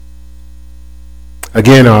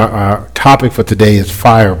Again, our topic for today is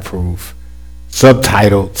fireproof,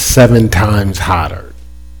 subtitled Seven Times Hotter.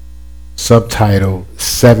 Subtitled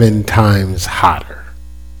Seven Times Hotter.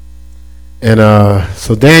 And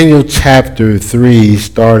so Daniel chapter 3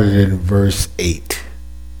 started in verse 8.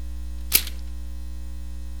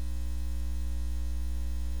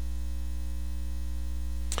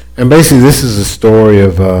 And basically this is a story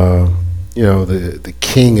of, the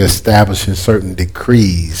king establishing certain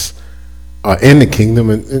decrees in the kingdom,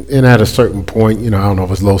 and at a certain point, I don't know if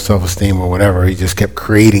it's low self-esteem or whatever, he just kept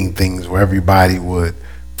creating things where everybody would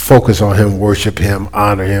focus on him, worship him,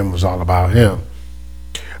 honor him. It was all about him.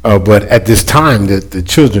 But at this time, the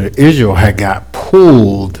children of Israel had got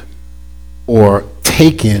pulled or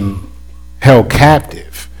held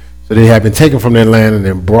captive. So they had been taken from their land and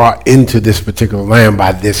then brought into this particular land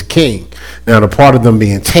by this king. Now, the part of them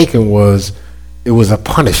being taken was a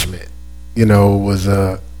punishment. It was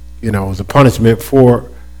a punishment for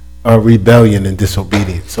rebellion and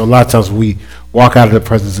disobedience. So a lot of times we walk out of the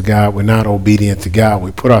presence of God, we're not obedient to God.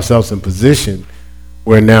 We put ourselves in position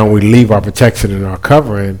where now we leave our protection and our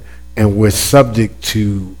covering, and we're subject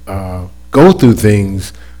to go through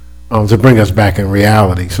things to bring us back in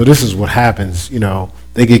reality. So this is what happens.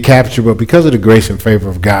 They get captured, but because of the grace and favor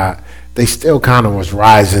of God, they still kind of was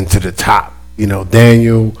rising to the top.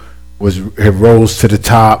 Daniel had rose to the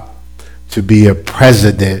top to be a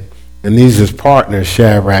president, and these his partners,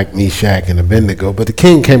 Shadrach, Meshach, and Abednego. But the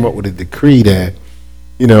king came up with a decree that,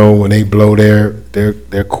 when they blow their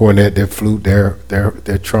cornet, their flute,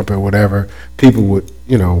 their trumpet, whatever, people would,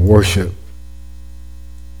 worship,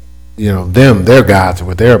 them, their gods, and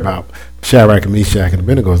what they're about. Shadrach and Meshach and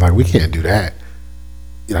Abednego was like, we can't do that.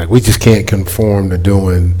 We just can't conform to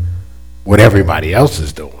doing what everybody else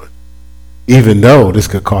is doing, even though this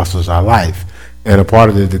could cost us our life. And a part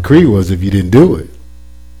of the decree was if you didn't do it,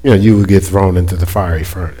 you would get thrown into the fiery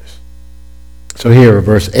furnace. So here in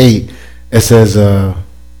verse 8, it says,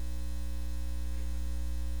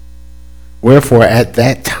 wherefore at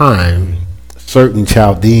that time certain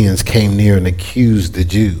Chaldeans came near and accused the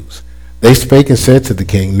Jews. They spake and said to the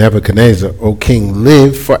king Nebuchadnezzar, O king,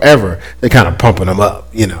 live forever. They're kind of pumping him up,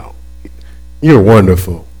 You're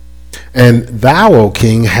wonderful. And thou, O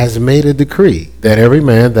king, hast made a decree that every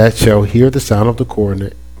man that shall hear the sound of the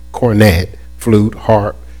cornet, flute,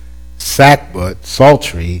 harp, sackbut,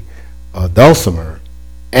 psaltery, dulcimer,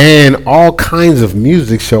 and all kinds of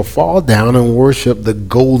music shall fall down and worship the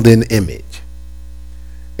golden image.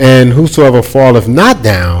 And whosoever falleth not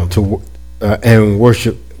down to and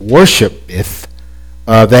worshipeth,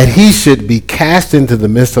 that he should be cast into the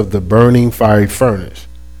midst of the burning fiery furnace.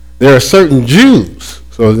 There are certain Jews,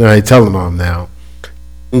 so now he's telling them now,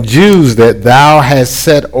 Jews that thou hast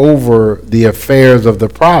set over the affairs of the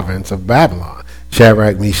province of Babylon,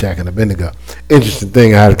 Shadrach, Meshach, and Abednego. Interesting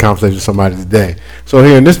thing, I had a conversation with somebody today. So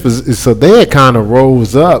here in this position, so they had kind of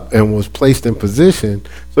rose up and was placed in position.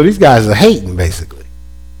 So these guys are hating, basically.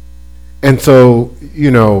 And so,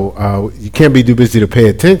 you can't be too busy to pay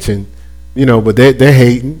attention, but they're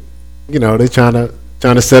hating. They're trying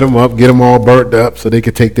to set them up, get them all burnt up so they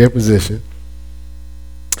could take their position.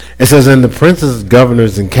 It says, and the princes,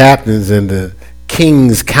 governors, and captains, and the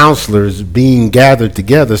king's counselors being gathered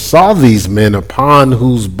together saw these men upon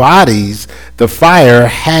whose bodies the fire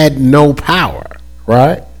had no power.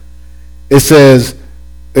 Right? It says,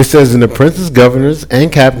 and the princes, governors,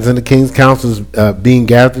 and captains, and the king's counselors being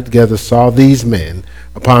gathered together saw these men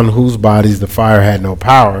upon whose bodies the fire had no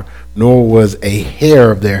power, nor was a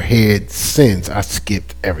hair of their head singed. I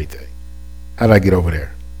skipped everything. How did I get over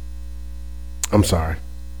there? I'm sorry.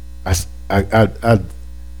 I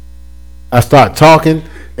started talking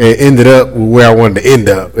and ended up where I wanted to end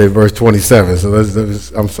up in verse 27. So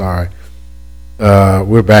I'm sorry.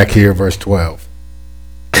 We're back here, verse 12.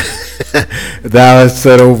 Thou hast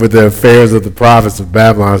set over the affairs of the province of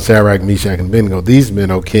Babylon, Shadrach, Meshach, and Abednego. These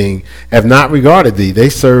men, O king, have not regarded thee. They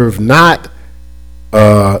serve not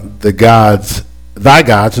thy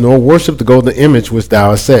gods, nor worship the golden image which thou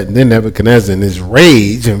hast set. And then Nebuchadnezzar, in his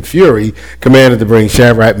rage and fury, commanded to bring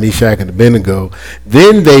Shadrach, Meshach, and Abednego.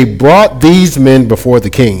 Then they brought these men before the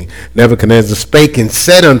king. Nebuchadnezzar spake and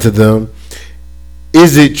said unto them,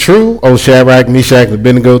 Is it true, O Shadrach, Meshach, and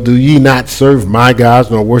Abednego, do ye not serve my gods,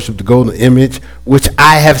 nor worship the golden image which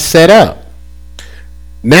I have set up?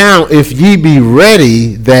 Now, if ye be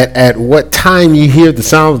ready, that at what time ye hear the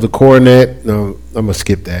sound of the cornet, no, I'm going to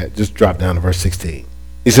skip that. Just drop down to verse 16.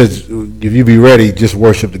 He says, if you be ready, just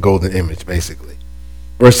worship the golden image, basically.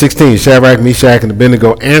 Verse 16, Shadrach, Meshach, and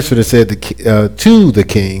Abednego answered and said to the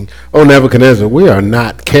king, O Nebuchadnezzar, we are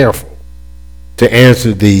not careful to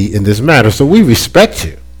answer thee in this matter, so we respect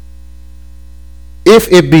you.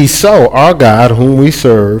 If it be so, our God, whom we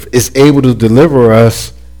serve, is able to deliver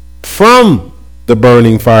us from the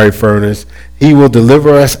burning fiery furnace, he will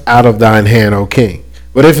deliver us out of thine hand, O king.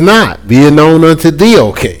 But if not, be it known unto thee,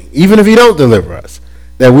 O king, even if he don't deliver us,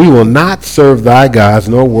 that we will not serve thy gods,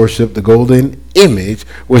 nor worship the golden image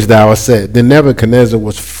which thou hast set. Then Nebuchadnezzar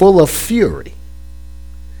was full of fury,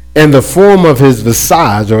 and the form of his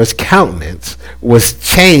visage, or his countenance, was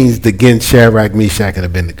changed against Shadrach, Meshach, and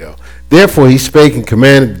Abednego. Therefore he spake and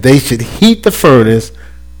commanded that they should heat the furnace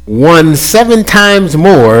 7 times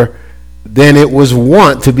more than it was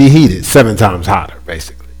wont to be heated, 7 times hotter,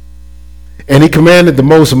 basically. And he commanded the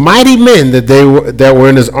most mighty men that were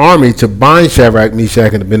in his army to bind Shadrach,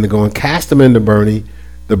 Meshach, and Abednego and cast them in the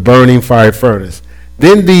burning fiery furnace.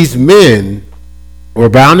 Then these men were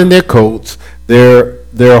bound in their coats, their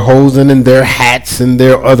hosen and their hats and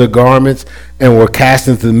their other garments, and were cast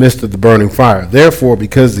into the midst of the burning fire. Therefore,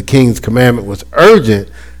 because the king's commandment was urgent,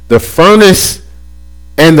 the furnace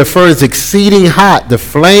exceeding hot, the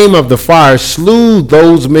flame of the fire slew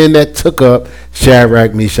those men that took up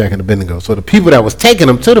Shadrach, Meshach, and Abednego. So the people that was taking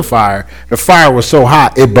them to the fire was so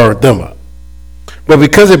hot, it burnt them up. But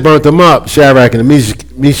because it burnt them up, Shadrach and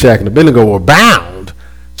Meshach and Abednego were bound,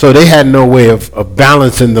 so they had no way of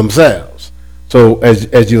balancing themselves. So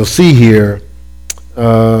as you'll see here,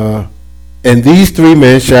 and these 3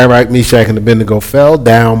 men, Shadrach, Meshach, and Abednego, fell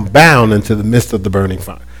down bound into the midst of the burning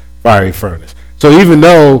fiery furnace. So even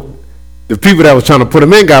though the people that was trying to put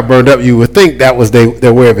them in got burned up, you would think that was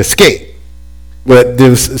their way of escape. But there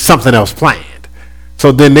was something else planned.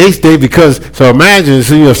 So then so imagine,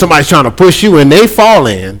 somebody's trying to push you and they fall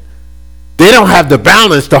in. They don't have the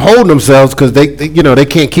balance to hold themselves because they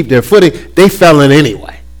can't keep their footing. They fell in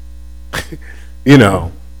anyway. Yeah,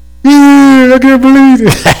 I can't believe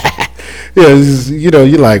it.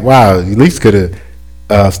 You're like, wow, at least could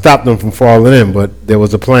have stopped them from falling in, but there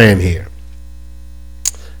was a plan here.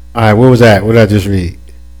 All right, where was that? What did I just read?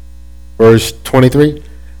 Verse 23? All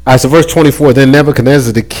right, so verse 24, then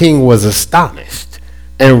Nebuchadnezzar the king was astonished,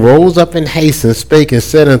 and rose up in haste, and spake and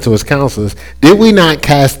said unto his counselors, did we not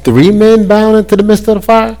cast 3 men bound into the midst of the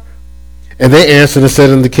fire? And they answered and said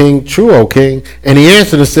unto the king, true, O king. And he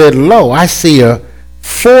answered and said, lo, I see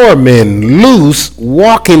 4 men loose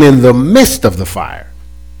walking in the midst of the fire,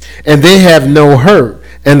 and they have no hurt,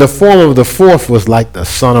 and the form of the 4th was like the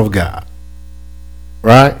Son of God.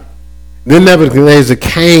 Right? Then Nebuchadnezzar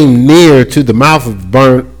came near to the mouth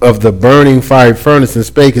of the burning fiery furnace and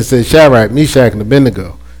spake and said, Shadrach, Meshach, and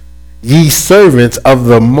Abednego, ye servants of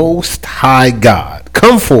the Most High God,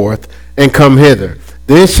 come forth and come hither.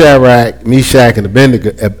 Then Shadrach, Meshach, and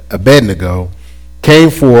Abednego came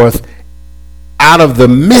forth out of the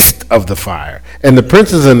midst of the fire. And the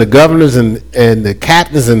princes and the governors and the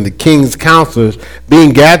captains and the king's counselors,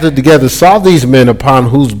 being gathered together, saw these men upon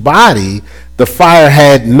whose body the fire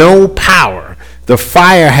had no power. The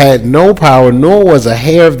fire had no power, nor was a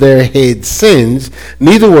hair of their head singed,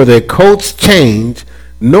 neither were their coats changed,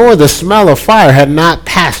 nor the smell of fire had not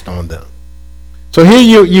passed on them. So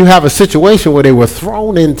here you have a situation where they were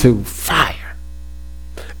thrown into fire.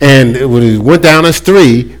 And it went down as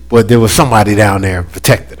 3, but there was somebody down there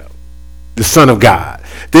protected them, the Son of God.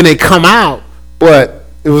 Then they come out, but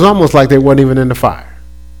it was almost like they weren't even in the fire.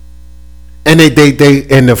 And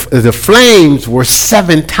the flames were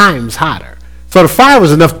 7 times hotter. So the fire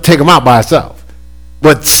was enough to take them out by itself,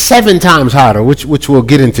 but 7 times hotter, which we'll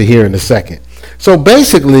get into here in a second. So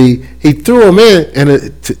basically, he threw them in, and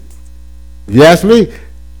if you ask me,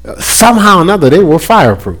 somehow or another, they were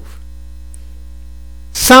fireproof.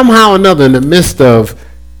 Somehow or another, in the midst of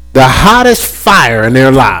the hottest fire in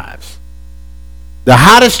their lives, the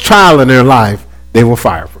hottest trial in their life, they were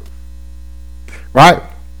fireproof. Right?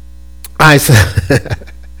 All right,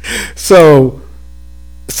 so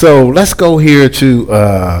let's go here to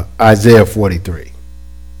Isaiah 43.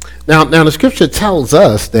 Now the scripture tells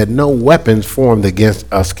us that no weapons formed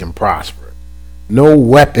against us can prosper. No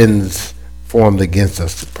weapons formed against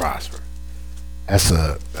us to prosper. That's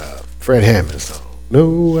a Fred Hammond song. No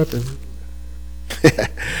weapons. All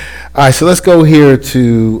right, so let's go here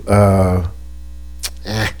to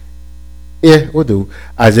we'll do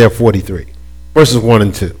Isaiah 43, verses 1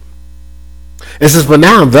 and 2. It says, but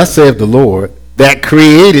now thus saith the Lord that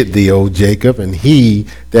created thee, O Jacob, and he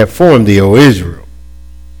that formed thee, O Israel.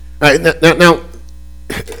 All right, now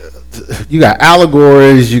you got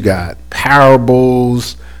allegories, you got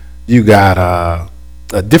parables, you got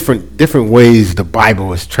different ways the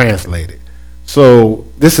Bible is translated. So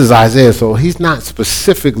this is Isaiah, so he's not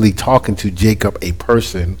specifically talking to Jacob, a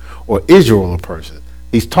person, or Israel, a person.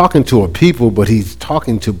 He's talking to a people, but he's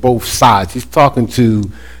talking to both sides. He's talking to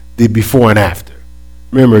the before and after.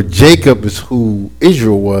 Remember, Jacob is who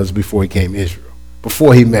Israel was before he came Israel,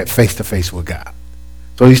 before he met face to face with God.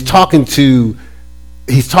 So he's talking to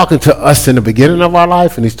us in the beginning of our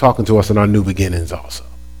life, and he's talking to us in our new beginnings also,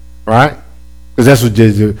 right? Because that's what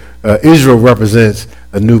Israel represents,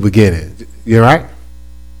 a new beginning. You right?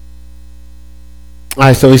 All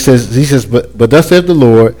right, so he says, but thus saith the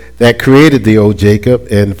Lord that created thee, O Jacob,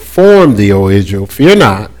 and formed thee, O Israel. Fear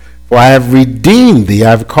not, for I have redeemed thee.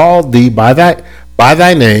 I have called thee by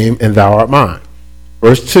thy name, and thou art mine.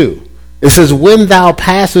 Verse 2. It says, when thou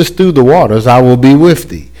passest through the waters, I will be with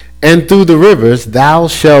thee. And through the rivers, they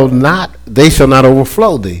shall not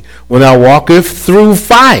overflow thee. When thou walkest through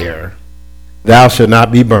fire, thou shalt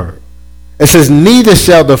not be burned. It says, neither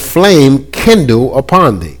shall the flame kindle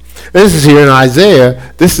upon thee. This is here in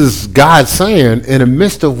Isaiah. This is God saying, in the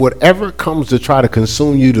midst of whatever comes to try to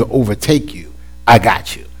consume you, to overtake you, I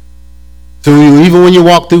got you. So even when you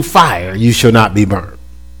walk through fire, you shall not be burned.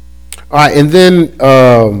 All right, and then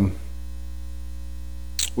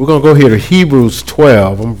we're going to go here to Hebrews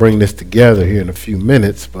 12. I'm going to bring this together here in a few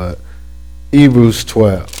minutes, but Hebrews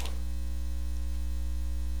 12.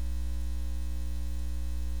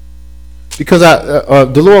 Because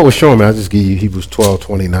the Lord was showing me, I'll just give you Hebrews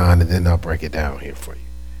 12:29, and then I'll break it down here for you.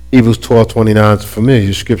 Hebrews 12:29 is a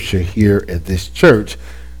familiar scripture here at this church,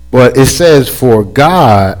 but it says, for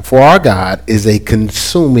our God is a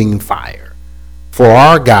consuming fire. For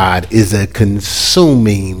our God is a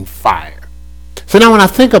consuming fire. So now when I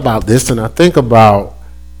think about this, and I think about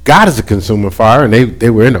God is a consuming fire, and they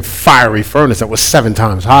were in a fiery furnace that was 7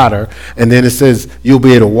 times hotter, and then it says you'll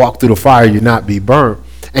be able to walk through the fire, you'll not be burnt.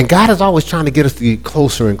 And God is always trying to get us to get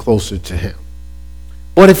closer and closer to him.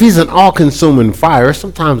 But if he's an all-consuming fire,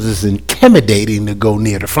 sometimes it's intimidating to go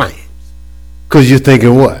near the flames. Because you're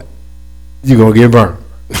thinking, what? You're going to get burned.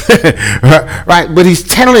 Right? But he's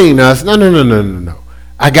telling us, no.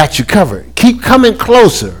 I got you covered. Keep coming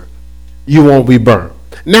closer. You won't be burned.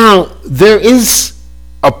 Now, there is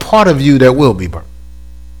a part of you that will be burnt.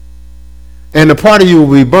 And the part of you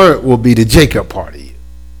will be burnt will be the Jacob part of you,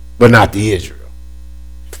 but not the Israel.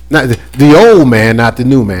 Not the old man, not the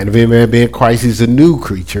new man. If any man be in Christ, he's a new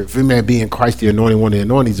creature. If any man be in Christ, the anointed one, the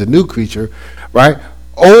anointed, he's a new creature, right?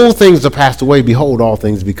 Old things are passed away. Behold, all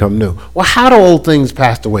things become new. Well, how do old things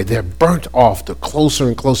pass away? They're burnt off the closer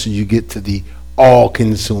and closer you get to the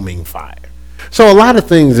all-consuming fire. So a lot of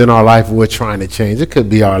things in our life we're trying to change. It could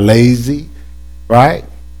be our lazy, right?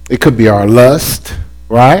 It could be our lust,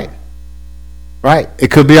 right? Right?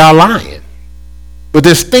 It could be our lying. But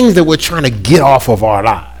there's things that we're trying to get off of our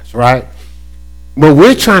lives. Right? But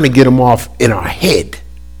we're trying to get them off in our head.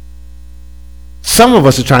 Some of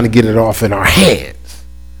us are trying to get it off in our hands,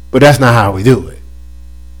 but that's not how we do it.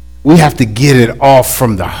 We have to get it off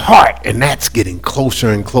from the heart, and that's getting closer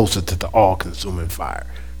and closer to the all-consuming fire.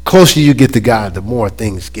 Closer you get to God, the more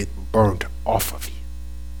things get burnt off of you.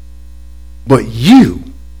 But you,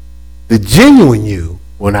 the genuine you,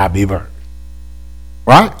 will not be burnt.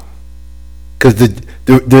 Right? Because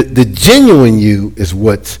the genuine you is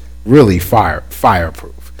what's really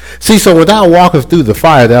fireproof. See, so when thou walkest through the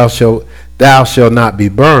fire, thou shalt not be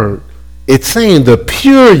burned. It's saying the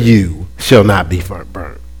pure you shall not be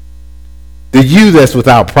burned. The you that's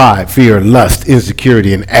without pride, fear, lust,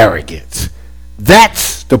 insecurity, and arrogance.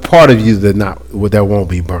 That's the part of you that won't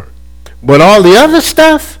be burned. But all the other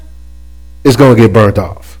stuff is going to get burnt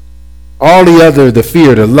off. All the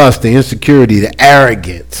fear, the lust, the insecurity, the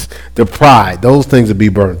arrogance, the pride, those things will be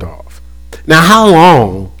burnt off. Now, how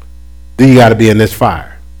long do you got to be in this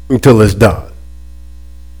fire until it's done?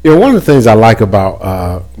 You know, one of the things I like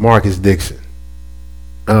about Marcus Dixon,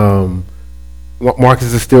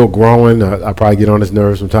 Marcus is still growing. I probably get on his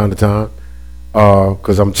nerves from time to time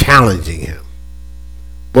because I'm challenging him.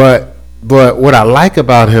 But what I like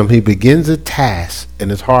about him, he begins a task,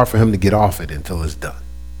 and it's hard for him to get off it until it's done.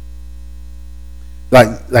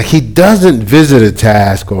 Like he doesn't visit a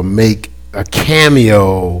task or make a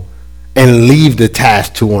cameo and leave the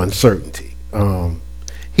task to uncertainty.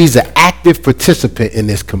 He's an active participant in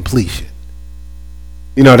this completion.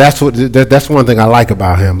 You know, that's one thing I like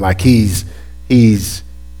about him. Like he's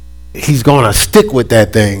going to stick with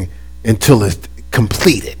that thing until it's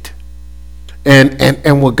completed.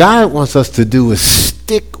 And what God wants us to do is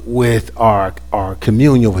stick with our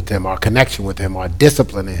communion with him, our connection with him, our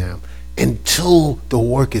discipline in him, until the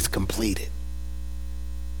work is completed.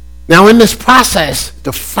 Now, in this process,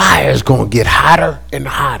 the fire is going to get hotter and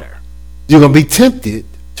hotter. You're going to be tempted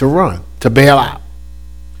to run, to bail out.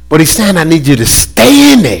 But he's saying, I need you to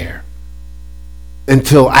stay in there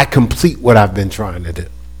until I complete what I've been trying to do.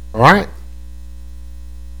 All right?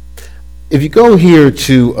 If you go here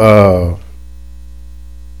to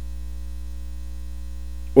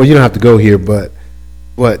well, you don't have to go here, but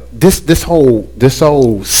this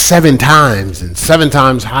whole 7 times and 7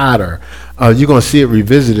 times hotter, you're going to see it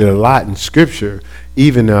revisited a lot in Scripture,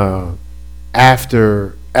 even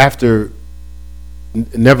after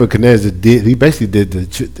Nebuchadnezzar he basically did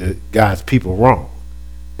the God's people wrong,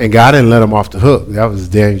 and God didn't let him off the hook. That was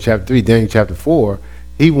Daniel chapter 3. Daniel chapter 4,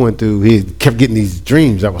 he kept getting these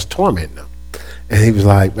dreams that was tormenting him, and he was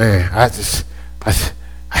like, man,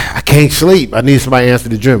 I can't sleep. I need somebody to answer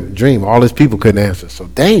the dream. All his people couldn't answer. So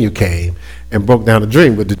Daniel came and broke down the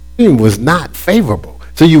dream, but the dream was not favorable.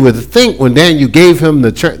 So you would think when Daniel gave him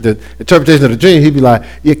the interpretation of the dream, he'd be like,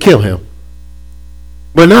 yeah, kill him.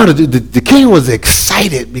 But now the king was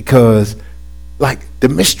excited because, like, the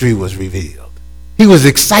mystery was revealed. He was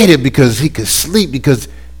excited because he could sleep because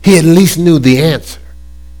he at least knew the answer.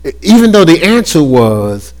 Even though the answer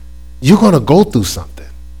was, you're going to go through something.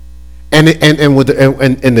 And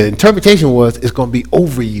the interpretation was, it's going to be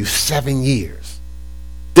over you 7 years.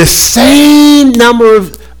 The same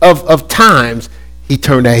number of times he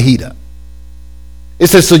turned that heat up. It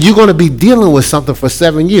says, so you're going to be dealing with something for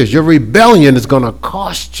 7 years. Your rebellion is going to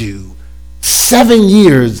cost you 7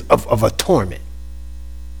 years of a torment.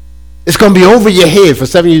 It's going to be over your head for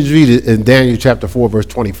 7 years. Read it in Daniel chapter 4, verse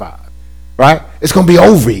 25. Right? It's going to be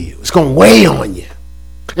over you. It's going to weigh on you.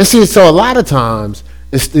 And see, so a lot of times,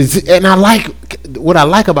 and what I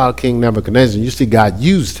like about King Nebuchadnezzar, you see God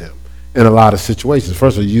used him in a lot of situations.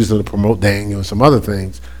 First of all, he used him to promote Daniel and some other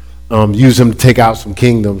things. Used him to take out some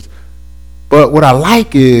kingdoms. But what I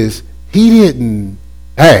like is he didn't,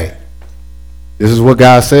 hey, this is what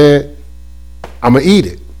God said, I'm going to eat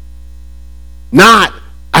it. Not,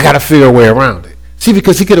 I got to figure a way around it. See,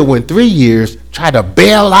 because he could have went 3 years, tried to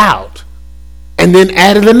bail out, and then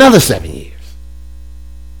added another 7 years.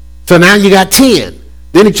 So now you got 10.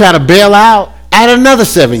 Then he tried to bail out, add another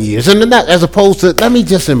 7 years. And then that, as opposed to, let me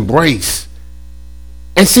just embrace.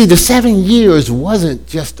 And see, the 7 years wasn't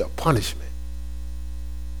just a punishment.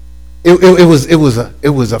 It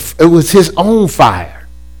was his own fire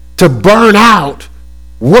to burn out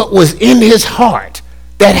what was in his heart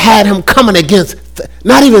that had him coming against,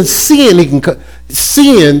 not even seeing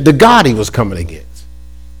the God he was coming against.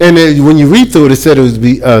 And then when you read through it, it said it would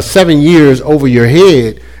be 7 years over your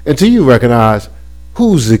head until you recognize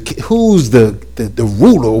who's the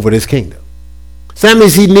ruler over this kingdom. So that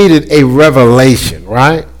means he needed a revelation,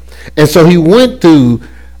 right? And so he went through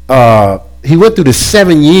the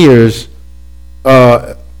 7 years.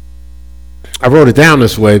 I wrote it down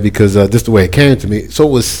this way because this is the way it came to me. So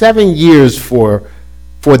it was 7 years for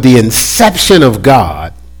the inception of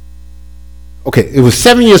God. Okay, it was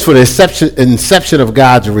 7 years for the inception of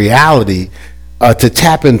God's reality to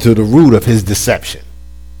tap into the root of his deception.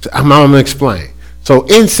 So I'm going to explain. So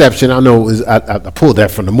inception, I know I pulled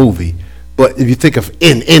that from the movie, but if you think of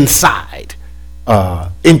inside,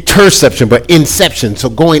 interception, but inception, so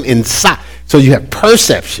going inside. So you have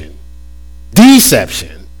perception,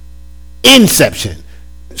 deception, inception.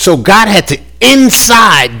 So God had to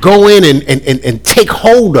inside go in and take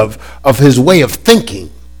hold of his way of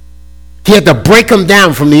thinking. He had to break him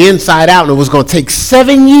down from the inside out, and it was going to take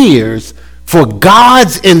 7 years for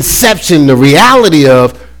God's inception, the reality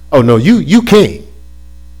of, oh no, you king,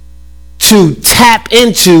 to tap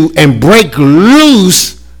into and break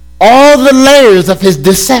loose all the layers of his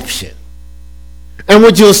deception. And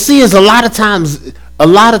what you'll see is a lot of times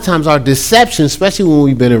our deception, especially when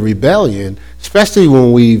we've been in rebellion, especially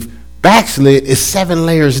when we've backslid, is 7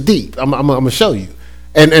 layers deep. I'm going to show you.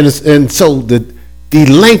 And so the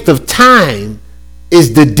length of time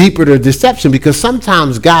is the deeper the deception, because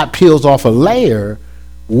sometimes God peels off a layer,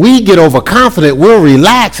 we get overconfident, we'll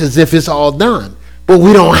relax as if it's all done. But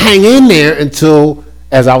we don't hang in there until,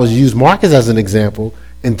 as I was using Marcus as an example,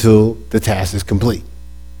 until the task is complete.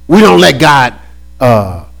 We don't let God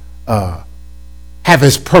have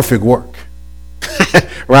his perfect work,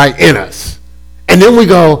 right, in us. And then we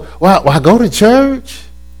go, well, I go to church,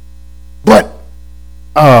 but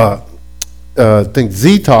I think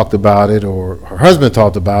Z talked about it, or her husband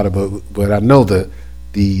talked about it, but I know the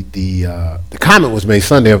comment was made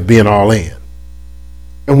Sunday of being all in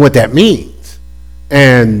and what that means.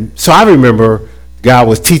 And so I remember God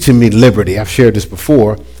was teaching me liberty. I've shared this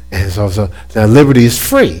before. And so now liberty is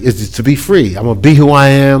free. It's to be free. I'm going to be who I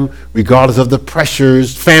am, regardless of the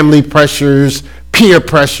pressures, family pressures, peer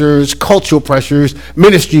pressures, cultural pressures,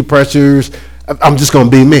 ministry pressures. I'm just going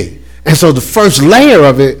to be me. And so the first layer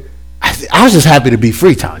of it, I was just happy to be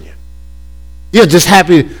free, Tanya. Yeah, just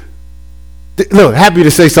happy. Look, happy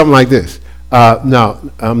to say something like this. No,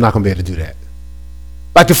 I'm not going to be able to do that.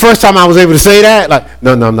 Like the first time I was able to say that, like,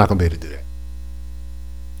 no, I'm not going to be able to do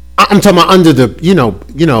that. I'm talking about under the,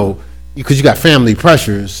 because you got family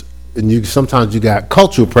pressures, and sometimes you got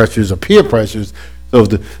cultural pressures or peer pressures. So if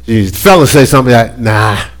the fella say something like,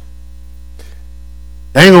 nah,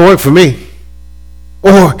 that ain't gonna work for me.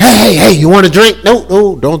 Or, hey, you want to drink?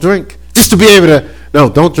 No, don't drink. Just to be able to, no,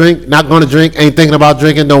 don't drink, not gonna drink, ain't thinking about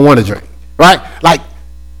drinking, don't want to drink, right? Like,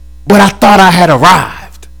 but I thought I had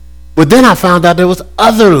arrived. But then I found out there was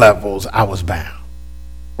other levels I was bound,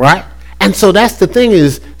 right? And so that's the thing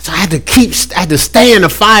is, so I had to stay in the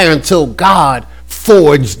fire until God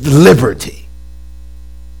forged liberty.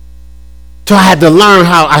 So I had to learn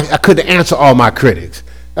how I couldn't answer all my critics.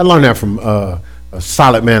 I learned that from a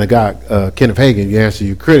solid man of God, Kenneth Hagin. You answer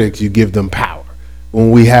your critics, you give them power.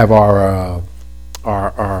 When we have our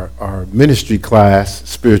ministry class,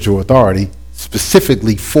 Spiritual Authority,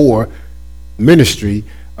 specifically for ministry,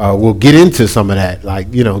 we'll get into some of that,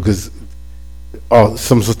 like, because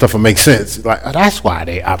some stuff will make sense. Like, that's why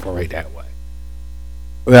they operate that way.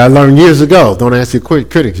 Well, I learned years ago, don't ask your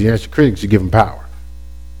critics. You ask your critics, you give them power.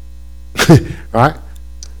 Right?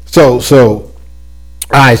 So,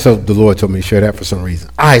 all right, so the Lord told me to share that for some reason.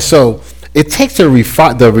 All right, so it takes the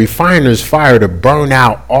refiner's fire to burn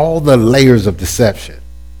out all the layers of deception,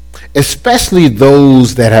 especially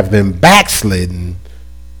those that have been backslidden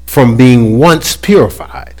from being once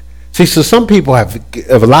purified. See, so some people have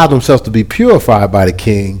allowed themselves to be purified by the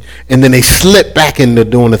king, and then they slip back into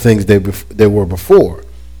doing the things they were before.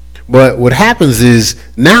 But what happens is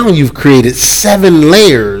now you've created 7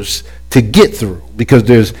 layers to get through, because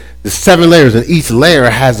there's the 7 layers, and each layer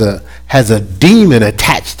has a demon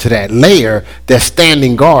attached to that layer that's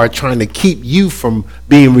standing guard, trying to keep you from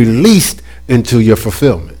being released into your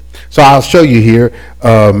fulfillment. So I'll show you here,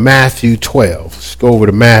 Matthew 12. Let's go over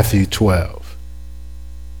to Matthew 12.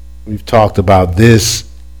 We've talked about this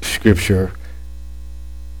scripture.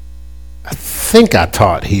 I think I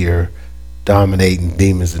taught here dominating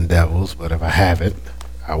demons and devils, but if I haven't,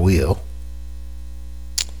 I will.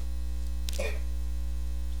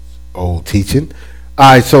 Old teaching.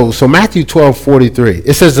 All right, so Matthew 12:43.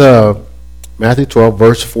 It says, Matthew 12,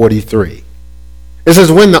 verse 43. It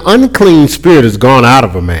says, when the unclean spirit is gone out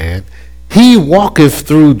of a man, he walketh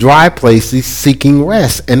through dry places seeking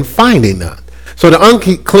rest and finding none. So the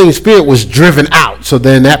unclean spirit was driven out. So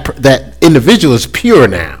then that individual is pure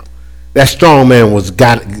now. That strong man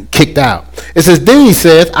got kicked out. It says, then he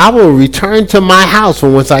says, I will return to my house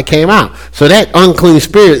from whence I came out. So that unclean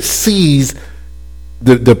spirit sees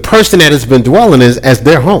the person that has been dwelling as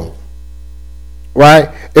their home. Right?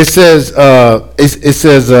 It says,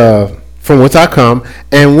 from whence I come,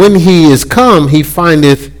 and when he is come, he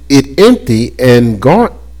findeth it empty and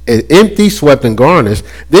empty, swept, and garnished.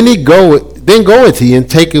 Then goeth he and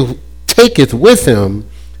taketh with him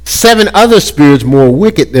 7 other spirits more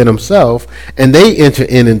wicked than himself, and they enter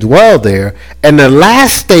in and dwell there. And the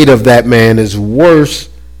last state of that man is worse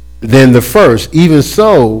than the first. Even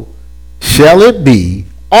so shall it be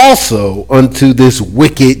also unto this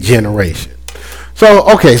wicked generation. So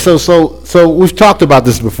okay, so we've talked about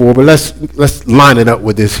this before, but let's line it up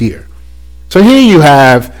with this here. So here you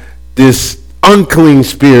have this unclean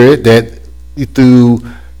spirit that through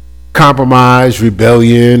compromise,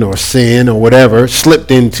 rebellion, or sin, or whatever, slipped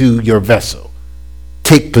into your vessel.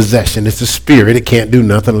 Take possession. It's a spirit. It can't do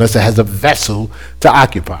nothing unless it has a vessel to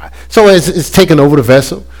occupy. So it's taken over the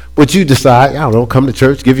vessel, but you decide, I don't know, come to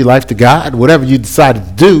church, give your life to God, whatever you decided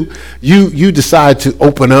to do, you decide to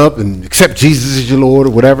open up and accept Jesus as your Lord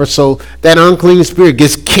or whatever. So that unclean spirit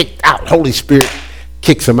gets kicked out. Holy Spirit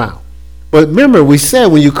kicks him out. But remember, we said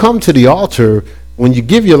when you come to the altar, when you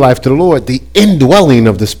give your life to the Lord, the indwelling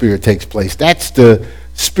of the Spirit takes place. That's the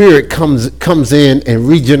Spirit comes in and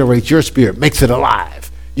regenerates your spirit, makes it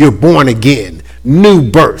alive. You're born again, new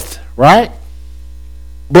birth, right?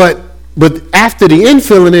 But after the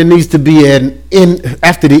infilling, there needs to be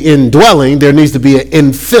after the indwelling, there needs to be an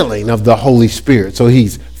infilling of the Holy Spirit. So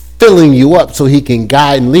he's filling you up so he can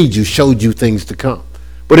guide and lead you, showed you things to come.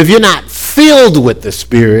 But if you're not filled with the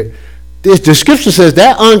Spirit, the scripture says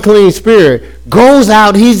that unclean spirit goes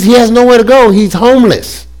out. He has nowhere to go. He's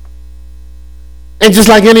homeless. And just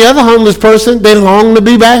like any other homeless person, they long to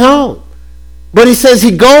be back home. But he says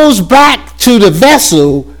he goes back to the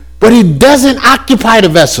vessel, but he doesn't occupy the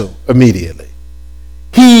vessel immediately.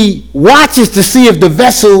 He watches to see if the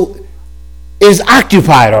vessel is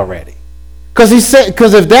occupied already. Because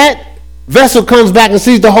if that vessel comes back and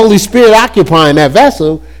sees the Holy Spirit occupying that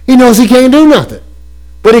vessel, he knows he can't do nothing.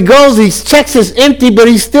 But he goes, he checks it's empty, but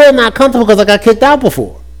he's still not comfortable because I got kicked out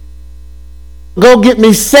before. Go get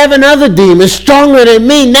me 7 other demons stronger than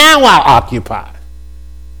me. Now I'll occupy.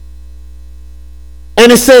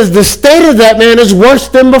 And it says the state of that man is worse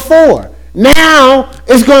than before. Now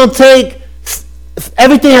it's going to take,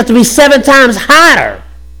 everything has to be 7 times hotter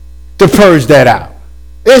to purge that out.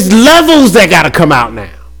 There's levels that got to come out now.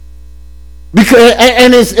 Because,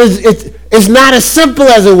 and it's not as simple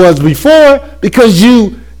as it was before, because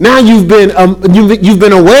you've been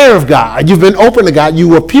aware of God. You've been open to God. You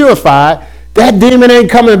were purified. That demon ain't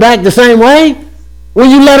coming back the same way. When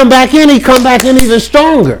you let him back in, he come back in even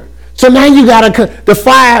stronger. So now you got to,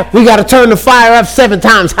 we got to turn the fire up 7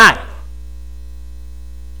 times hotter.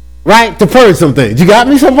 Right? To purge some things. You got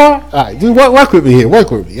me so far? All right. Just work with me here.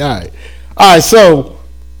 Work with me. All right. All right. So,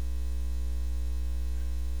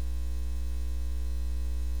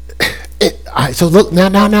 all right. So look,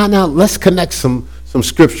 now, let's connect some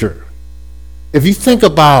scripture. If you think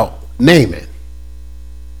about Naaman,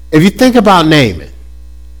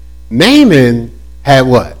 Naaman had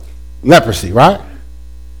what? Leprosy, right?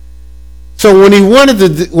 So when he wanted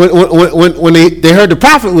to, when they heard the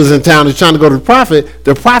prophet was in town, he was trying to go to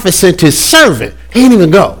the prophet sent his servant. He didn't even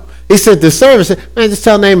go. He sent the servant, said, man, just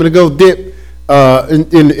tell Naaman to go dip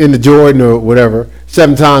in the Jordan or whatever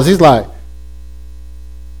 7 times. He's like,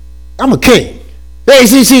 I'm a king. Hey,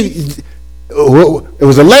 see, it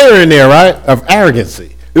was a layer in there, right, of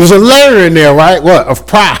arrogancy. It was a layer in there, right, what, of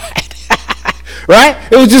pride, right?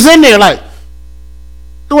 It was just in there, like,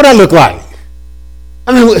 what I look like?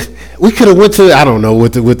 I mean, we could have went to, I don't know,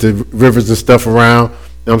 with the rivers and stuff around.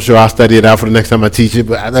 I'm sure I'll study it out for the next time I teach it,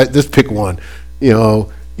 but just pick one,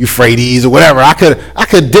 Euphrates or whatever. I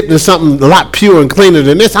could dip in something a lot pure and cleaner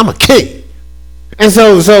than this. I'm a king. And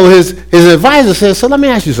so his advisor says, so let me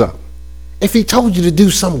ask you something. If he told you to do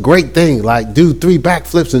some great thing, like do 3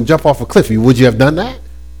 backflips and jump off a cliff, would you have done that?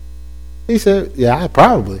 He said, yeah,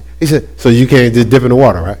 probably. He said, so you can't just dip in the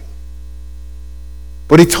water, right?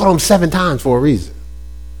 But he told him 7 times for a reason.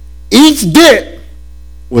 Each dip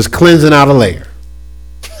was cleansing out a layer.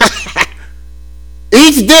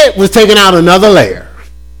 Each dip was taking out another layer.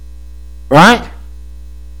 Right?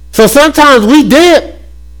 So sometimes we dip,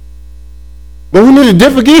 but we need to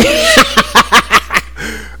dip again.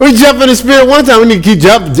 We jump in the spirit one time, we need to keep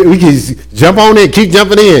jump on in, keep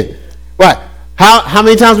jumping in. What? How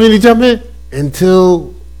many times we need to jump in?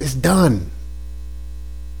 Until it's done.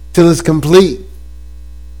 Till it's complete.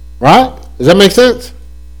 Right? Does that make sense?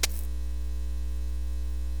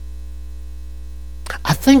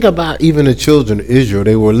 I think about even the children of Israel.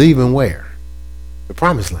 They were leaving where? The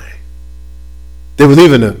promised land. They were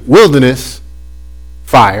leaving the wilderness,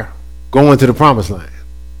 fire, going to the promised land.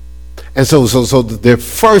 And so their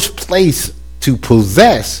first place to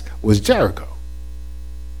possess was Jericho.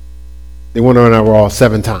 They went around all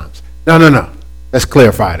 7 times. No. Let's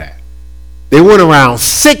clarify that. They went around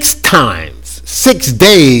 6 times, 6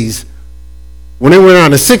 days. When they went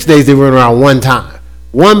around the 6 days, they went around 1 time,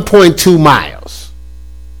 1.2 miles.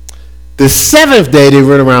 The 7th day, they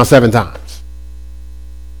went around 7 times.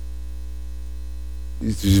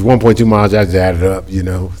 It's just 1.2 miles. I just added up,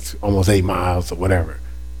 it's almost 8 miles or whatever.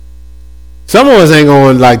 Some of us ain't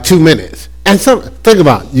going like 2 minutes. And think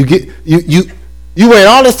about it. You wait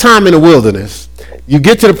all this time in the wilderness. You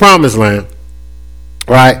get to the promised land,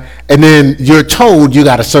 right? And then you're told you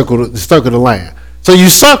got to circle the land. So you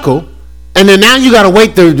circle, and then now you got to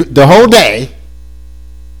wait the whole day,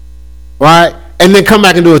 right? And then come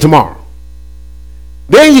back and do it tomorrow.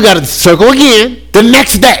 Then you got to circle again the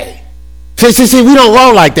next day. See, we don't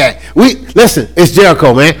roll like that. Listen, it's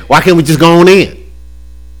Jericho, man. Why can't we just go on in?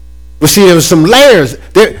 But see, there was some layers.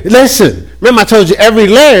 Listen, remember I told you every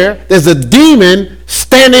layer, there's a demon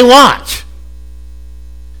standing watch.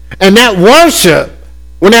 And that worship,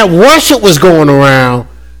 when that worship was going around,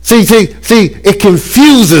 see, it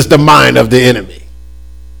confuses the mind of the enemy.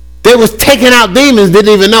 They was taking out demons,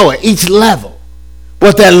 didn't even know it, each level.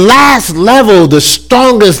 But that last level, the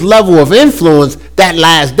strongest level of influence, that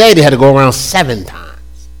last day, they had to go around 7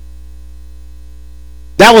 times.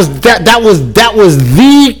 That was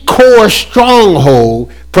the core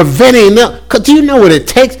stronghold preventing them. Because do you know what it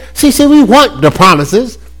takes? See, we want the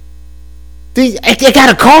promises. It got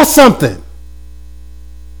to cost something.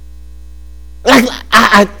 Like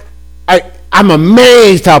I'm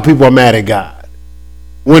amazed how people are mad at God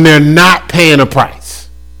when they're not paying a price.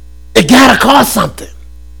 It got to cost something.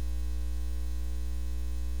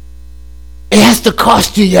 It has to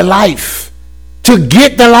cost you your life. To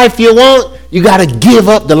get the life you want, you got to give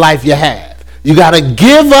up the life you have. You got to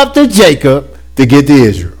give up to Jacob to get to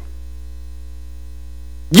Israel.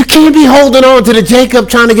 You can't be holding on to the Jacob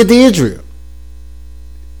trying to get to Israel.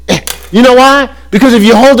 You know why? Because if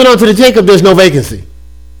you're holding on to the Jacob, there's no vacancy.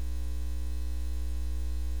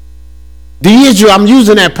 I'm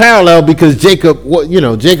using that parallel because Jacob was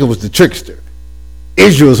the trickster.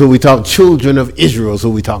 Israel is who we talk, children of Israel is who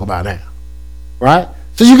we talk about now. Right?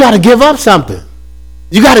 So you got to give up something.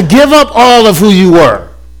 You got to give up all of who you were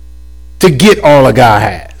to get all that God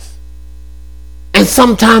has. And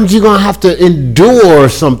sometimes you're going to have to endure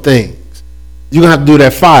some things. You're going to have to do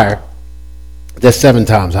that fire that's 7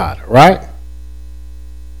 times hotter, right?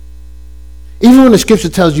 Even when the scripture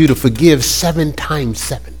tells you to forgive 7 times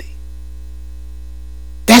 70,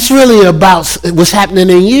 that's really about what's happening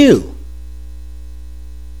in you.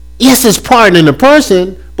 Yes, it's pardoning the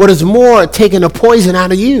person, but it's more taking the poison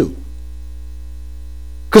out of you.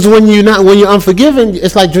 Because when you're unforgiving,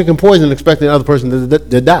 it's like drinking poison and expecting the other person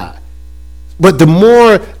to die. But the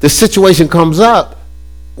more the situation comes up,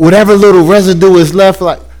 whatever little residue is left,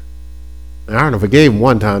 like, I don't know, forgave him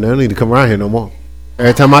one time, they don't need to come around here no more.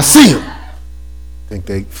 Every time I see him,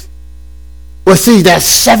 but see, that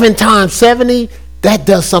 7 times 70, that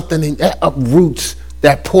does something, that uproots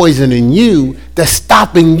that poison in you that's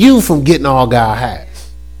stopping you from getting all God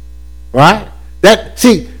has. Right?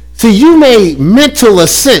 See, you made mental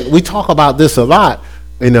assent. We talk about this a lot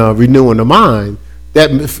in renewing the mind. That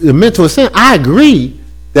the mental assent, I agree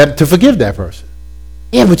that to forgive that person.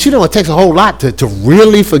 Yeah, but it takes a whole lot to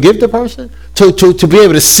really forgive the person, to be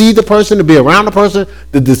able to see the person, to be around the person,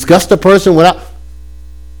 to discuss the person without.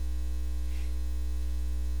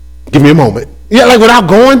 Give me a moment. Yeah, like without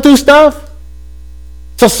going through stuff.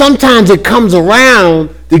 So sometimes it comes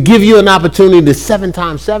around to give you an opportunity to 7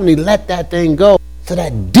 times 70, let that thing go. So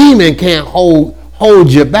that demon can't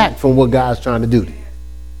hold you back from what God's trying to do to you.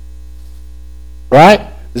 Right?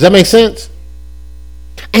 Does that make sense?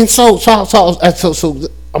 And so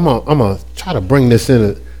I'm gonna try to bring this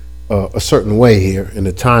in a certain way here in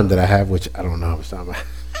the time that I have, which I don't know how much time I have.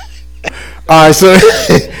 All right, so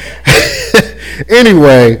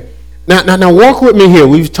anyway, now walk with me here.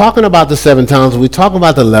 We've talking about the 7 times, we talking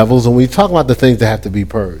about the levels, and we talking about the things that have to be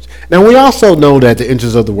purged. Now we also know that the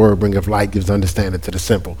interest of the word bringeth light, gives understanding to the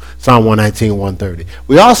simple. Psalm 119, 130.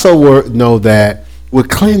 We also know that we're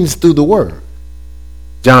cleansed through the word.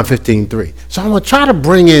 John 15, 3. So I'm going to try to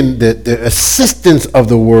bring in the assistance of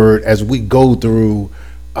the word as we go through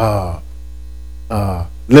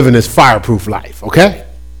living this fireproof life, okay?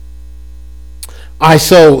 All right,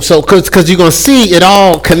 so because you're going to see it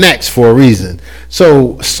all connects for a reason.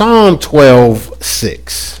 So Psalm 12,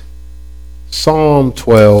 6. Psalm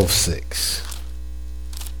 12, 6.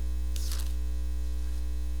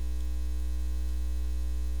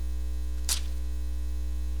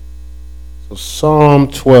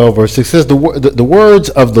 Psalm 12, verse 6 says, the words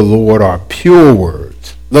of the Lord are pure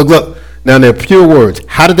words. Look. Now they're pure words.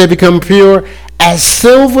 How did they become pure? As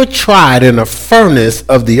silver tried in a furnace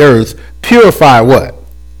of the earth, purified what?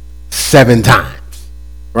 7 times.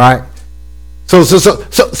 Right? So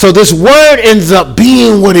this word ends up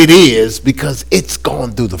being what it is because it's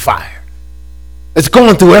gone through the fire. It's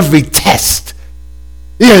going through every test.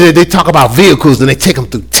 Yeah, they talk about vehicles and they take them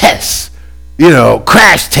through tests.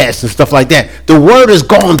 Crash tests and stuff like that. The word is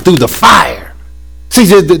going through the fire. See,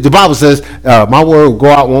 the Bible says, my word will go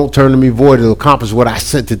out, won't turn to me void, it'll accomplish what I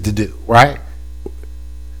sent it to do, right?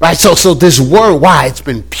 Right, so this word, why? It's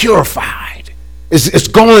been purified. It's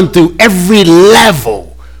going through every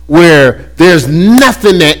level where there's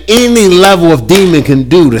nothing that any level of demon can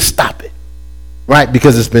do to stop it, right?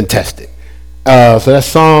 Because it's been tested. So that's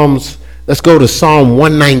Psalms, let's go to Psalm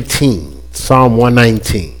 119. Psalm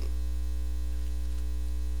 119.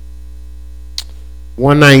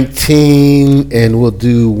 119, and we'll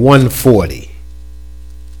do 140.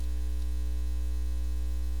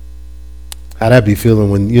 How that be feeling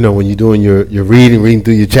when you're doing your reading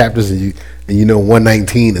through your chapters, and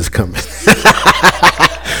 119 is coming.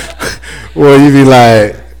 Well, you be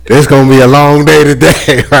like, it's gonna be a long day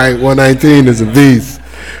today, right? 119 is a beast,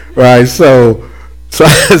 right? So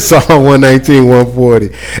Psalm 119, 140.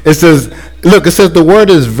 It says the word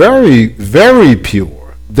is very, very pure.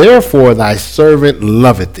 Therefore, thy servant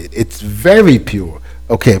loveth it. It's very pure.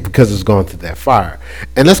 Okay, because it's gone through that fire.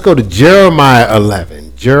 And let's go to Jeremiah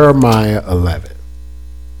 11. Jeremiah 11.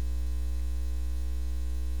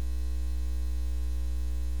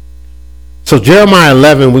 So Jeremiah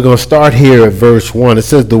 11, we're going to start here at verse 1. It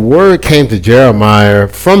says, the word came to Jeremiah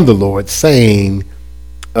from the Lord, saying,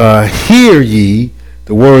 hear ye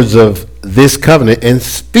the words of this covenant, and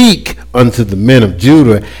speak unto the men of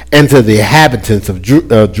Judah and to the inhabitants of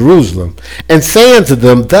Jerusalem, and say unto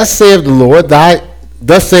them, thus saith the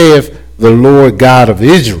Lord God of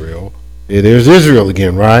Israel. There's Israel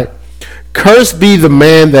again, right? Cursed be the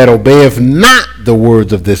man that obeyeth not the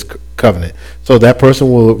words of this covenant. So that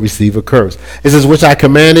person will receive a curse. It says, which I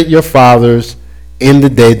commanded your fathers in the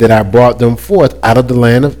day that I brought them forth out of the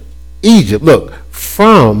land of Egypt. Look,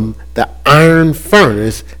 from the iron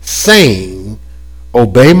furnace, saying,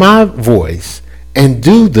 obey my voice and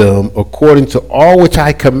do them according to all which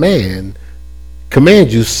I command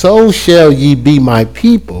you, so shall ye be my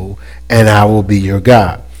people, and I will be your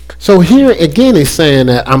God. So here again it's saying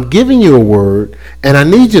that I'm giving you a word, and I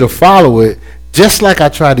need you to follow it, just like I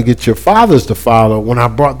tried to get your fathers to follow when I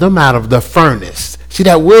brought them out of the furnace. See,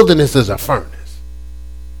 that wilderness is a furnace.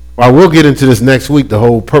 Well, we'll get into this next week, the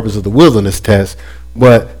whole purpose of the wilderness test,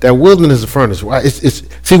 but that wilderness is a furnace. Right?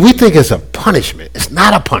 See, we think it's a punishment. It's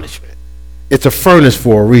not a punishment. It's a furnace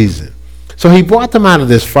for a reason. So he brought them out of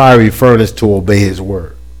this fiery furnace to obey his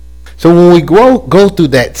word. So when we go through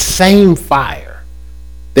that same fire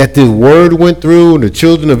that the word went through and the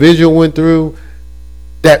children of Israel went through,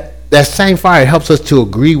 that same fire helps us to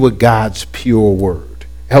agree with God's pure word.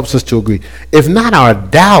 It helps us to agree. If not, our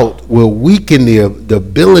doubt will weaken the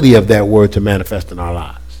ability of that word to manifest in our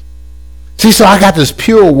lives. See, so I got this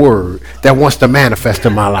pure word that wants to manifest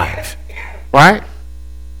in my life, right?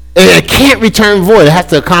 And it can't return void. It has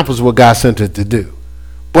to accomplish what God sent it to do.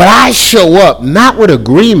 But I show up not with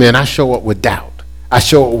agreement. I show up with doubt. I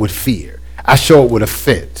show up with fear. I show up with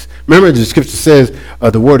offense. Remember, the scripture says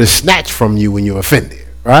the word is snatched from you when you're offended,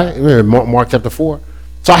 right? Remember Mark chapter 4?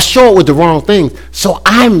 So I show up with the wrong things. So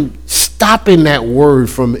I'm stopping that word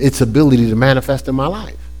from its ability to manifest in my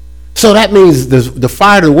life. So that means the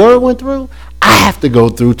fire the word went through, I have to go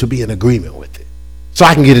through to be in agreement with it. So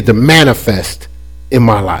I can get it to manifest in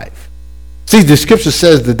my life. See, the scripture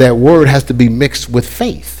says that word has to be mixed with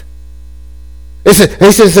faith. It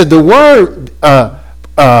says that the word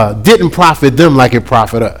didn't profit them like it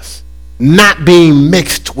profit us. Not being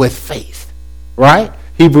mixed with faith. Right?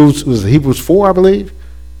 Hebrews 4, I believe.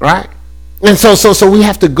 Right? And so we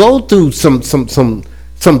have to go through some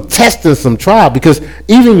test and some trial, because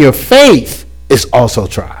even your faith is also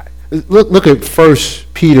tried. Look at 1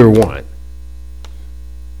 Peter 1.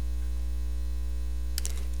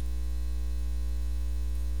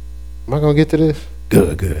 Am I going to get to this?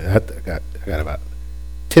 Good. I got about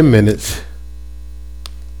 10 minutes.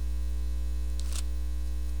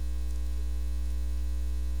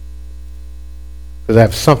 Because I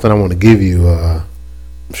have something I want to give you. I'm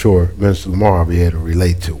sure Minister Lamar will be able to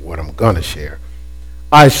relate to what I'm going to share.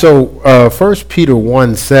 All right, so 1 Peter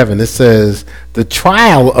 1:7, it says, the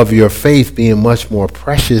trial of your faith being much more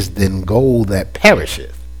precious than gold that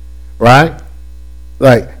perisheth, right?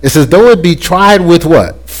 Like, it says, though it be tried with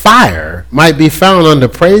what? Fire, might be found under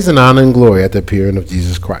praise and honor and glory at the appearing of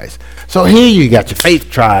Jesus Christ. So here you got your faith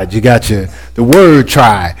tried, you got the word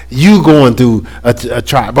tried, you going through a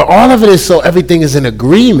trial. But all of it is so everything is in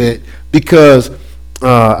agreement, because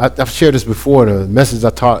I've shared this before, the message I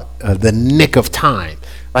taught, the nick of time.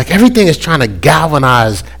 Like, everything is trying to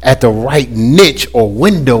galvanize at the right niche or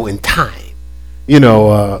window in time. You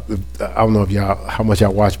know, I don't know if how much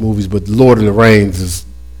y'all watch movies, but Lord of the Rings,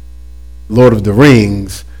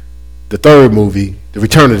 the third movie, The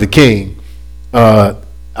Return of the King.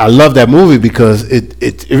 I love that movie because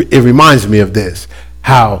it reminds me of this,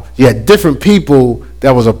 how you had different people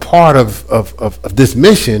that was a part of this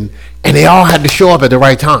mission, and they all had to show up at the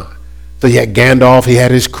right time. So you had Gandalf, he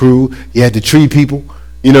had his crew, you had the tree people.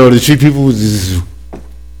 You know, the tree people the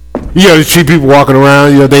tree people walking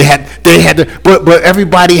around, they had to, but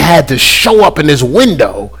everybody had to show up in this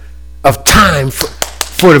window of time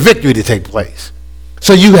for the victory to take place.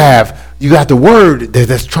 So you got the word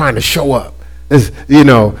that's trying to show up.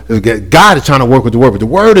 God is trying to work with the word, but the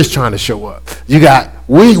word is trying to show up. We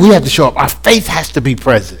have to show up. Our faith has to be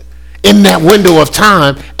present in that window of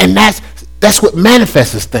time, and that's what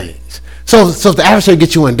manifests things. So if the adversary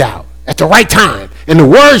gets you in doubt at the right time, and the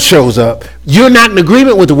word shows up, you're not in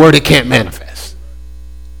agreement with the word, it can't manifest.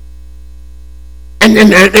 And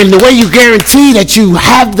the way you guarantee that you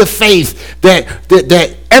have the faith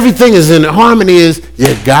that everything is in harmony is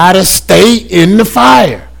you gotta stay in the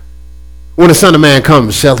fire. When the Son of Man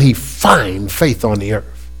comes, shall he find faith on the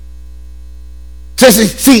earth? So,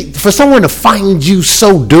 see, for someone to find you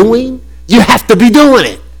so doing, you have to be doing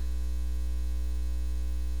it.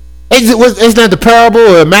 Isn't that the parable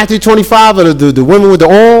of Matthew 25 of the women with the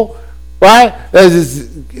oil, right?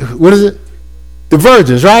 What is it? The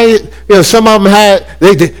virgins, right? Some of them had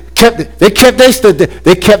they kept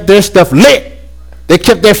their stuff lit. They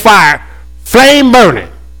kept their fire flame burning,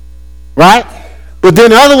 right? But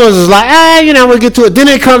then the other ones is like, we'll get to it. Then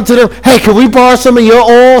they come to them, hey, can we borrow some of your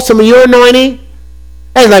oil, some of your anointing?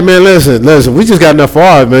 Hey, like, man, listen, we just got enough for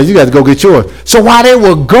ours, man. You got to go get yours. So while they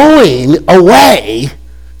were going away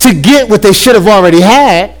to get what they should have already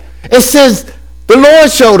had. It says the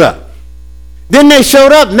Lord showed up. Then they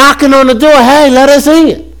showed up knocking on the door. Hey, let us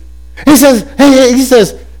in. He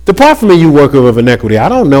says, depart from me, you worker of iniquity. I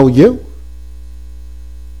don't know you.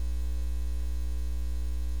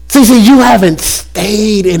 See, you haven't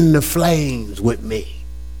stayed in the flames with me.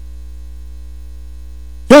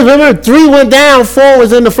 Remember, 3 went down, 4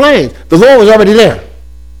 was in the flames. The Lord was already there,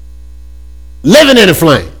 living in the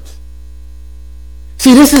flames.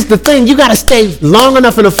 See, this is the thing. You got to stay long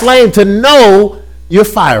enough in the flame to know you're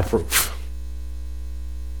fireproof.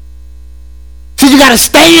 See, you got to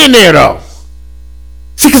stay in there, though.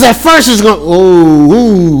 See, because at first it's going,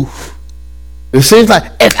 ooh. It seems like,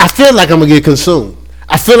 I feel like I'm going to get consumed.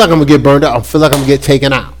 I feel like I'm going to get burned up. I feel like I'm going to get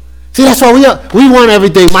taken out. See, that's why we want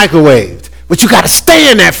everything microwaved. But you got to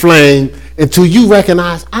stay in that flame until you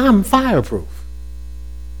recognize I'm fireproof.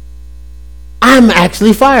 I'm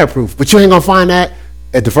actually fireproof. But you ain't going to find that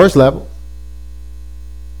at the first level.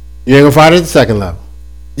 You ain't going to find it at the second level.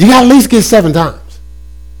 You got to at least get 7 times.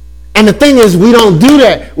 And the thing is, we don't do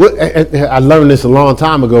that. I learned this a long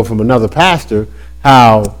time ago from another pastor,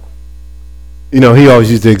 how, he always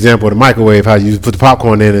used the example of the microwave, how you put the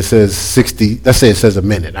popcorn in, it says 60, let's say it says a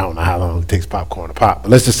minute. I don't know how long it takes popcorn to pop,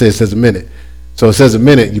 but let's just say it says a minute. So it says a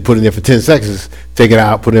minute, you put it in there for 10 seconds, take it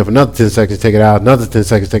out, put it in for another 10 seconds, take it out, another 10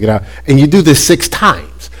 seconds, take it out. And you do this 6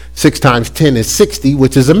 times. 6 times 10 is 60,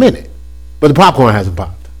 which is a minute. But the popcorn hasn't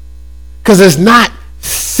popped. Because it's not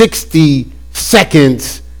 60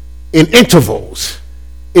 seconds in intervals.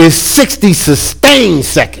 It's 60 sustained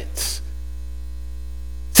seconds.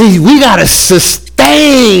 See, we got to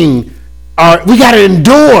sustain, we got to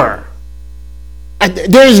endure.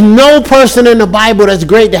 There's no person in the Bible that's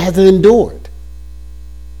great that hasn't endured.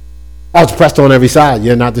 I was pressed on every side,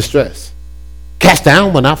 yet not distressed. Cast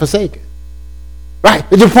down, but not forsaken. Right?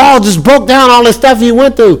 And Paul just broke down all the stuff he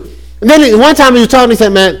went through. And then one time he was talking, he said,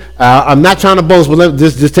 man, I'm not trying to boast, but let me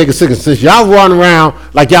just take a second. Since y'all running around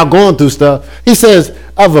like y'all going through stuff, he says,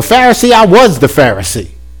 of a Pharisee, I was the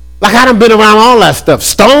Pharisee. Like I done been around all that stuff.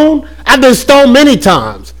 Stoned? I've been stoned many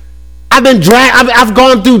times. I've been dragged. I've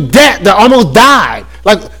gone through death that almost died.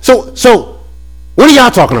 Like, so what are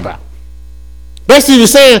y'all talking about? Basically, you're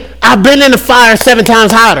saying, I've been in the fire 7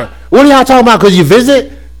 times hotter. What are y'all talking about? Because you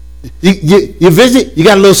visit? You visit? You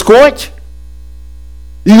got a little scorch?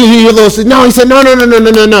 You a little, no, he said,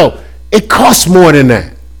 no. It costs more than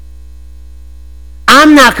that.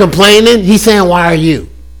 I'm not complaining. He's saying, why are you?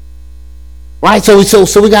 Right? So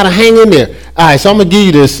we got to hang in there. All right, so I'm going to give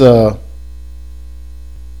you this.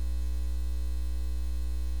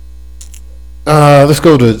 Let's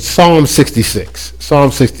go to Psalm 66.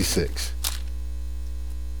 Psalm 66.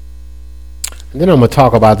 And then I'm going to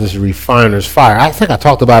talk about this refiner's fire. I think I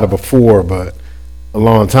talked about it before, but a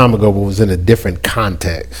long time ago, but it was in a different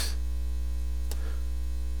context.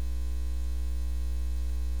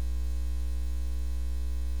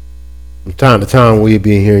 From time to time, we'll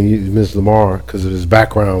be hearing Ms. Lamar, because of his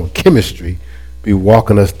background in chemistry, be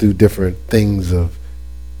walking us through different things of,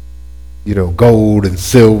 gold and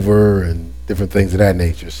silver and different things of that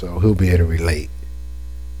nature. So he'll be able to relate.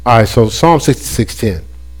 All right, so Psalm 66:10.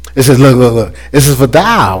 It says, look. It says, for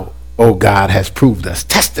thou, O God, has proved us,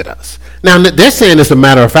 tested us. Now, they're saying this a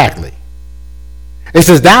matter of factly. It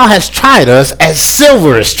says, thou hast tried us as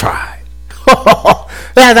silver is tried.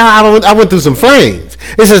 I went through some flames.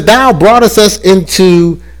 It says, thou broughtest us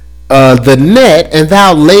into the net, and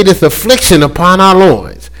thou laidest affliction upon our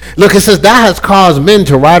loins. Look, it says, thou hast caused men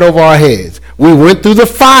to ride over our heads. We went through the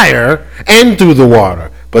fire and through the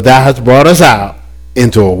water, but thou hast brought us out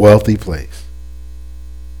into a wealthy place.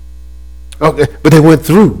 Okay, but they went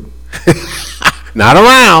through. Not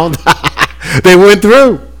around. They went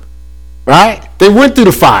through. Right? They went through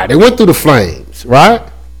the fire. They went through the flames. Right?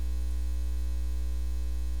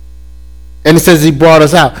 And it says he brought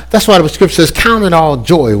us out. That's why the scripture says, count it all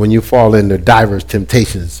joy when you fall into diverse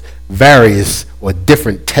temptations, various or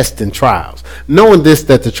different tests and trials. Knowing this,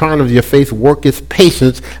 that the trying of your faith worketh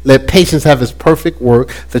patience, let patience have its perfect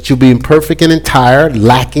work, that you be perfect and entire,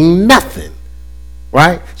 lacking nothing.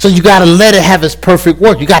 Right? So you got to let it have its perfect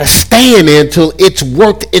work. You got to stay in there until it's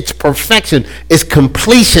worked its perfection, its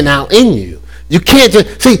completion out in you. You can't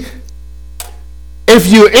just, see, if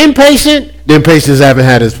you're impatient, then patience haven't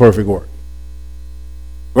had its perfect work.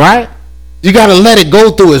 Right? You got to let it go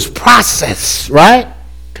through its process, right?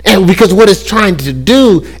 And because what it's trying to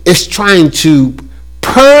do is trying to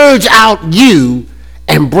purge out you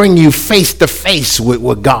and bring you face to face with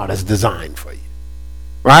what God has designed for you.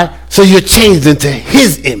 Right? So you're changed into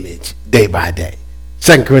his image day by day.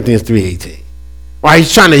 2 Corinthians 3:18. Right?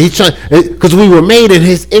 He's trying, because we were made in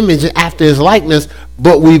his image and after his likeness,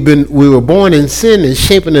 but we were born in sin and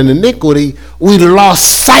shaping in iniquity. We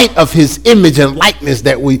lost sight of his image and likeness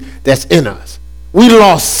that's in us. We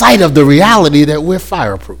lost sight of the reality that we're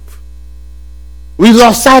fireproof. We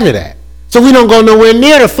lost sight of that. So we don't go nowhere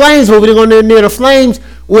near the flames, but we don't go near the flames.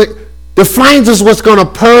 The flames is what's going to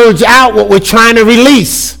purge out what we're trying to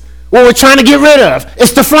release, what we're trying to get rid of.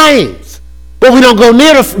 It's the flames. But we don't go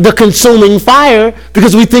near the consuming fire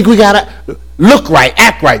because we think we got to look right,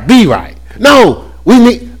 act right, be right. No,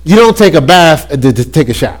 you don't take a bath to take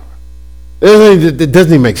a shower. It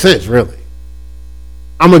doesn't even make sense, really.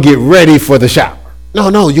 I'm going to get ready for the shower.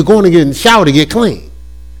 No, you're going to get in the shower to get clean.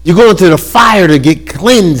 You're going to the fire to get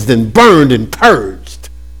cleansed and burned and purged.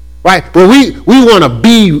 Right? But we want to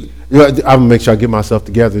be, I'm going to make sure I get myself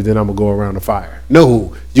together, then I'm going to go around the fire.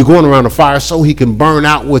 No, you're going around the fire so he can burn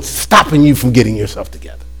out what's stopping you from getting yourself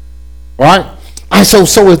together. All right? And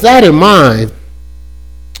so with that in mind,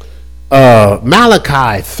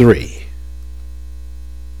 Malachi 3.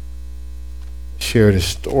 Share this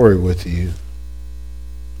story with you.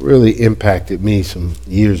 Really impacted me some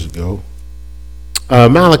years ago.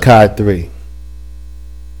 Malachi 3.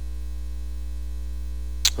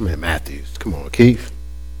 I'm in Matthews. Come on, Keith.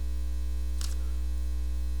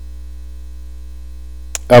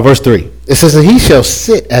 Verse 3. It says, and he shall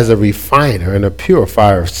sit as a refiner and a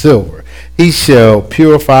purifier of silver. He shall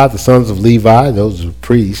purify the sons of Levi, those are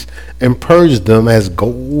priests, and purge them as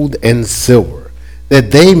gold and silver,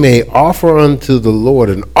 that they may offer unto the Lord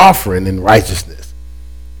an offering in righteousness.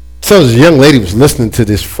 So as a young lady was listening to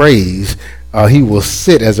this phrase, he will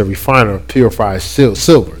sit as a refiner of purified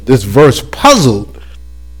silver. This verse puzzled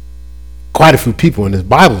quite a few people in this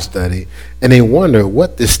Bible study, and they wonder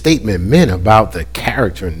what this statement meant about the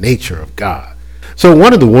character and nature of God. So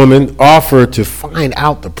one of the women offered to find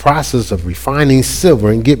out the process of refining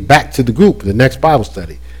silver and get back to the group, the next Bible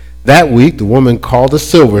study. That week, the woman called a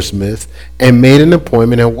silversmith and made an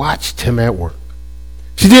appointment and watched him at work.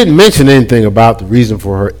 She didn't mention anything about the reason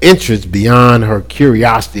for her interest beyond her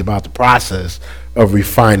curiosity about the process of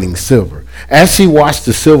refining silver. As she watched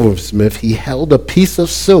the silversmith, he held a piece of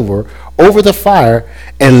silver over the fire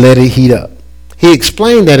and let it heat up. He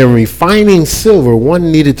explained that in refining silver,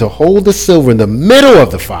 one needed to hold the silver in the middle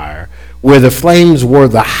of the fire where the flames were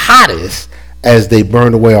the hottest as they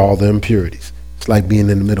burned away all the impurities. It's like being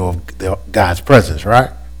in the middle of God's presence, right?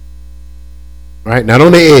 Right? Not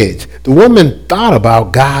on the edge. The woman thought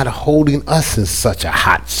about God holding us in such a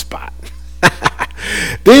hot spot.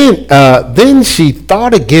 Then she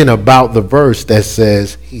thought again about the verse that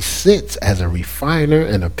says he sits as a refiner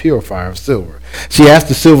and a purifier of silver. She asked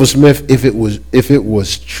the silversmith if it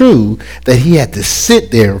was true that he had to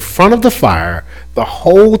sit there in front of the fire the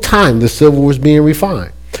whole time the silver was being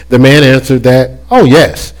refined. The man answered that, oh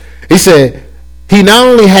yes. He said he not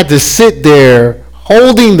only had to sit there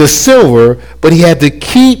holding the silver, but he had to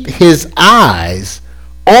keep his eyes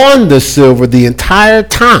on the silver the entire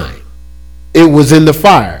time it was in the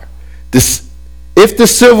fire. If the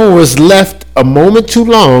silver was left a moment too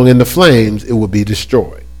long in the flames, it would be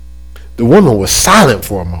destroyed. The woman was silent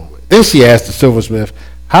for a moment. Then she asked the silversmith,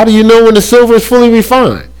 how do you know when the silver is fully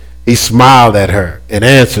refined? He smiled at her and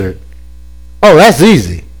answered, oh, that's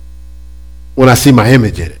easy, when I see my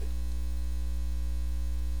image in it.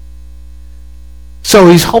 So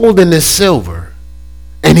he's holding this silver,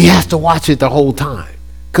 and he has to watch it the whole time,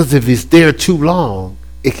 because if it's there too long,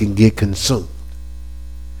 it can get consumed.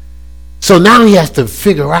 So now he has to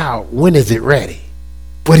figure out when is it ready.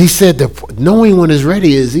 But he said that knowing when it's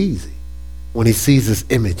ready is easy when he sees his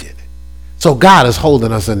image in it. So God is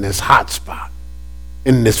holding us in this hot spot,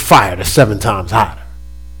 in this fire that's 7 times hotter.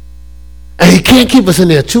 And he can't keep us in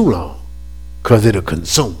there too long because it'll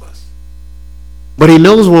consume us. But he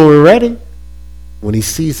knows when we're ready, when he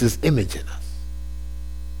sees his image in us.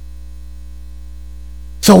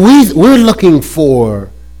 So we're looking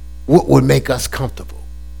for what would make us comfortable.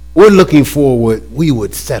 We're looking for what we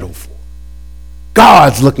would settle for.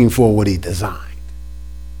 God's looking for what he designed.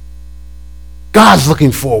 God's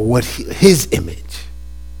looking for what his image.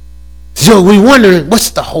 So we wonder,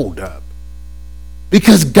 what's the holdup?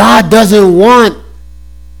 Because God doesn't want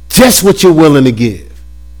just what you're willing to give.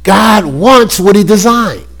 God wants what he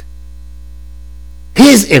designed.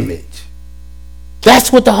 His image.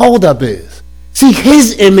 That's what the holdup is. See,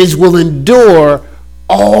 his image will endure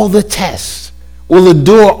all the tests, will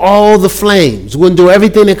endure all the flames, will endure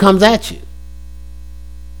everything that comes at you.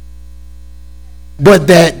 But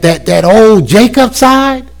that old Jacob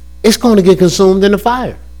side, it's going to get consumed in the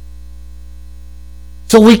fire.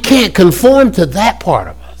 So we can't conform to that part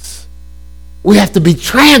of us. We have to be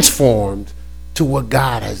transformed to what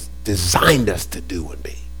God has designed us to do and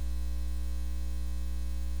be.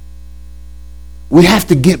 We have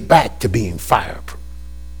to get back to being fireproof.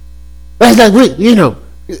 That's like,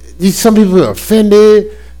 some people are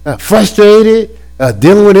offended, frustrated,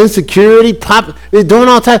 dealing with insecurity, they're doing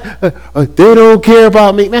all types. They don't care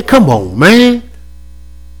about me. Man, come on, man.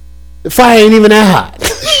 The fire ain't even that hot.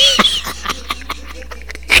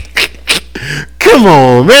 Come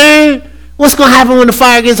on, man. What's going to happen when the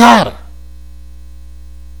fire gets hotter?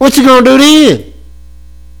 What you going to do then?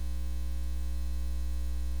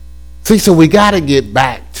 See, so we got to get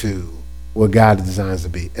back to what God designs to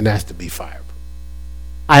be, and that's to be fireproof.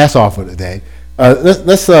 All right, that's all for today.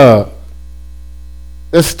 Let's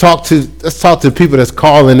talk to people that's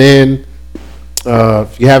calling in.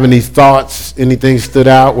 If you have any thoughts, anything stood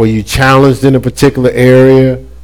out, were you challenged in a particular area?